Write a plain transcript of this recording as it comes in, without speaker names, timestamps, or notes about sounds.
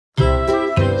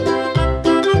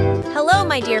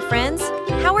my dear friends.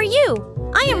 How are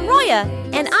you? I am Roya,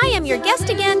 and I am your guest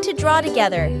again to draw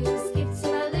together.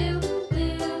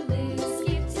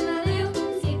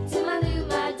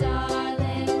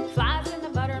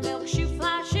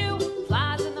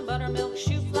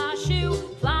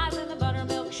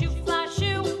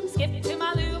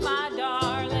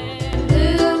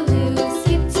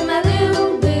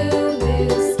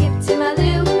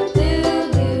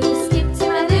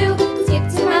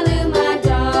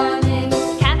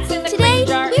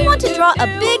 A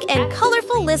big and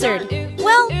colorful lizard.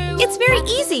 Well, it's very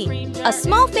easy. A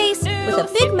small face with a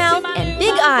big mouth and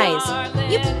big eyes.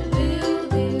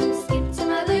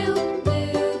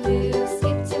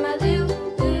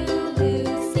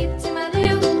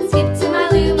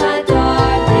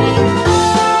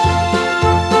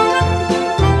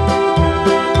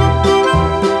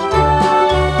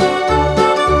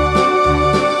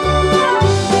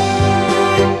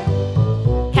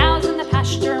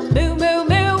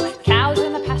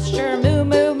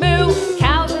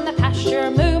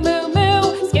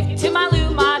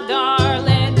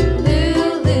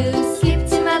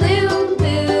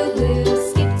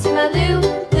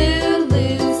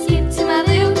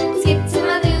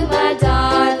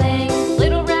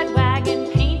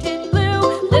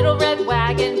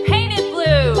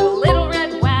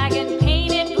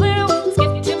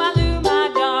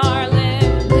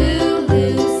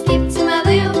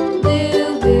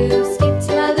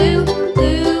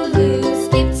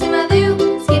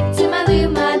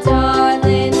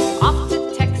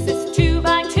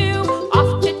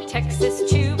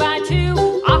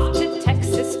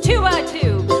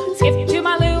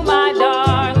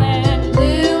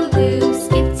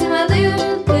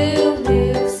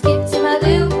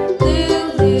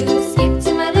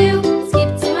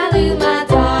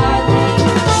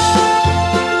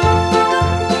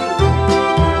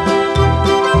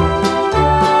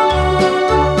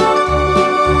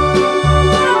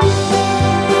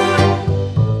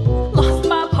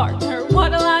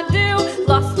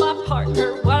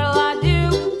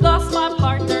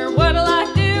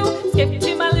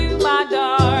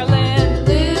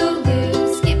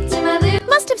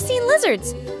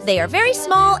 They are very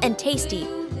small and tasty.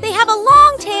 They have a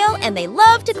long tail and they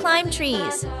love to climb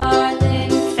trees.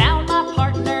 Found my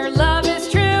partner, love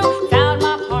is true. Found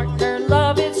my partner,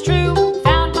 love is true.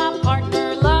 Found my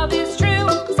partner, love is true.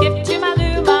 Skip to my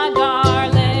Lou, my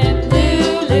darling.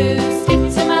 Lou,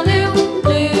 skip to my Lou.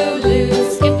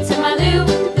 Lou, skip to my Lou.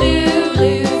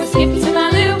 Lou, skip to my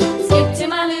Lou. Skip to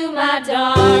my Lou, my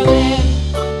darling.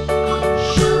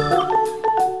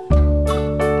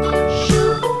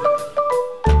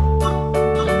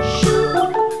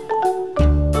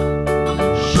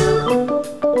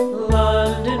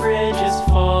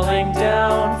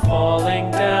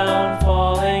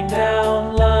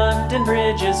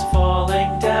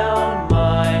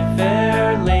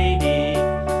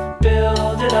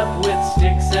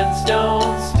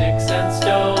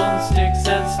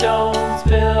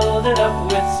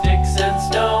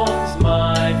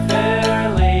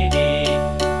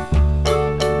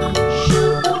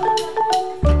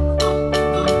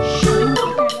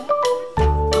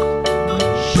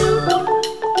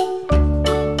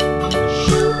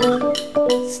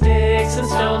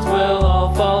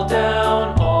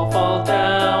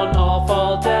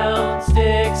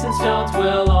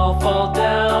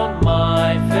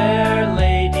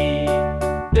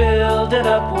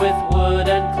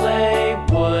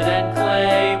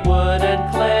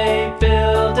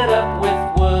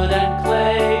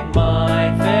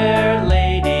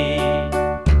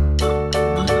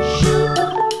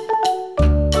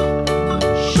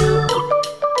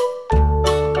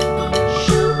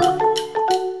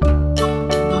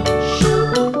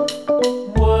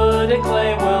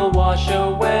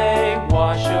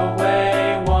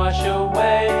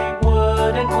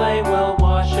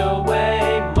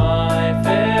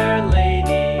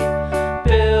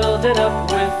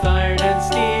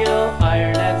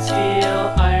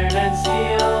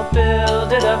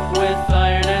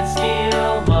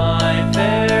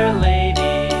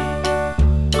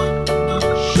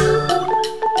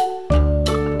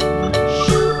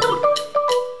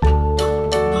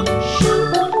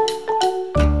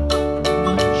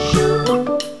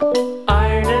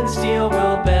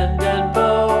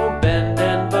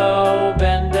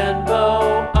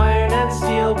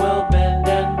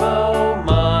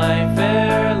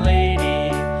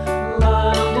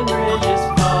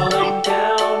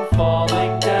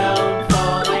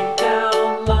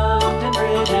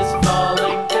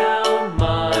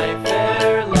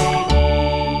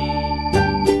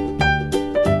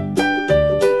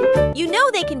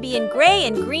 Gray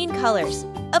and green colors.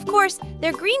 Of course,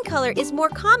 their green color is more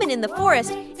common in the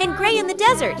forest and gray in the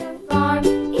desert. Farm,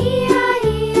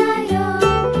 E-I-E-I-O.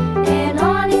 And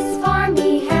on his farm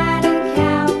he had a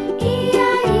cow,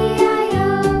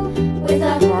 E-I-E-I-O. With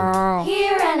a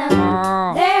here and a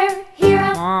there, here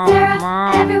a, there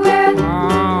a, everywhere a.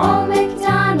 Old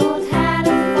MacDonald had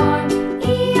a farm,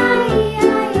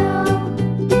 E-I-E-I-O.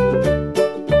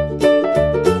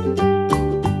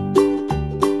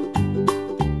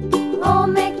 Old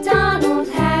MacDonald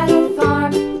had a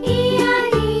farm,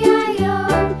 E-I-E-I-O.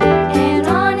 And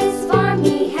on his farm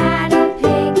he had a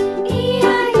pig,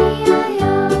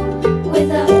 E-I-E-I-O.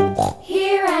 With a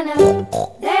here and a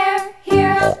there,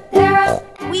 here a, there a.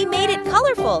 We made it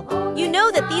colorful. You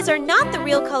know that these are not the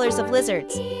real colors of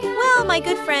lizards. Well, my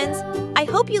good friends, I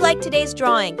hope you liked today's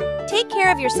drawing. Take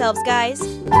care of yourselves, guys.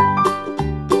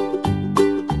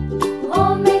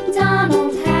 Old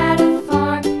MacDonald had a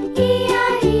farm,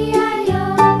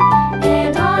 E-I-E-I-O.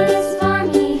 And on his farm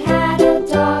he had a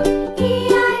dog,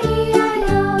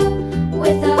 E-I-E-I-O.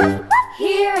 With a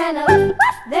here and a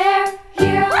there,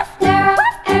 here a, there a,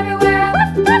 everywhere a.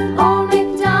 Old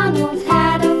MacDonald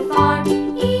had a farm,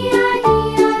 E-I-E-I-O.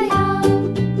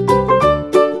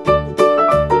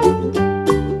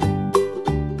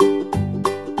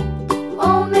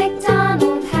 Old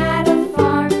MacDonald had a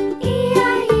farm,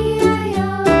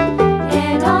 E-I-E-I-O.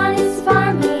 And on his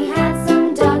farm he had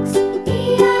some ducks,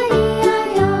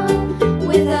 E-I-E-I-O.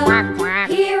 With a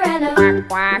here and a there,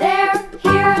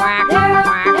 here a, there a,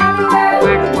 everywhere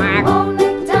a. Old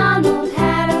MacDonald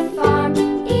had a farm,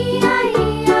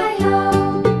 E-I-E-I-O.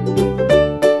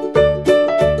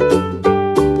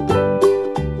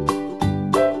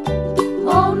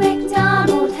 Old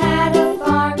MacDonald had a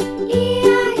farm,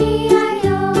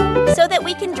 E-I-E-I-O. So that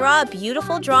we can draw a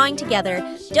beautiful drawing together,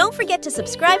 don't forget to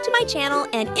subscribe to my channel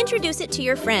and introduce it to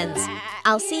your friends.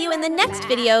 I'll see you in the next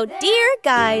video, dear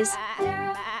guys.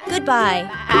 Goodbye.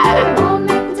 Old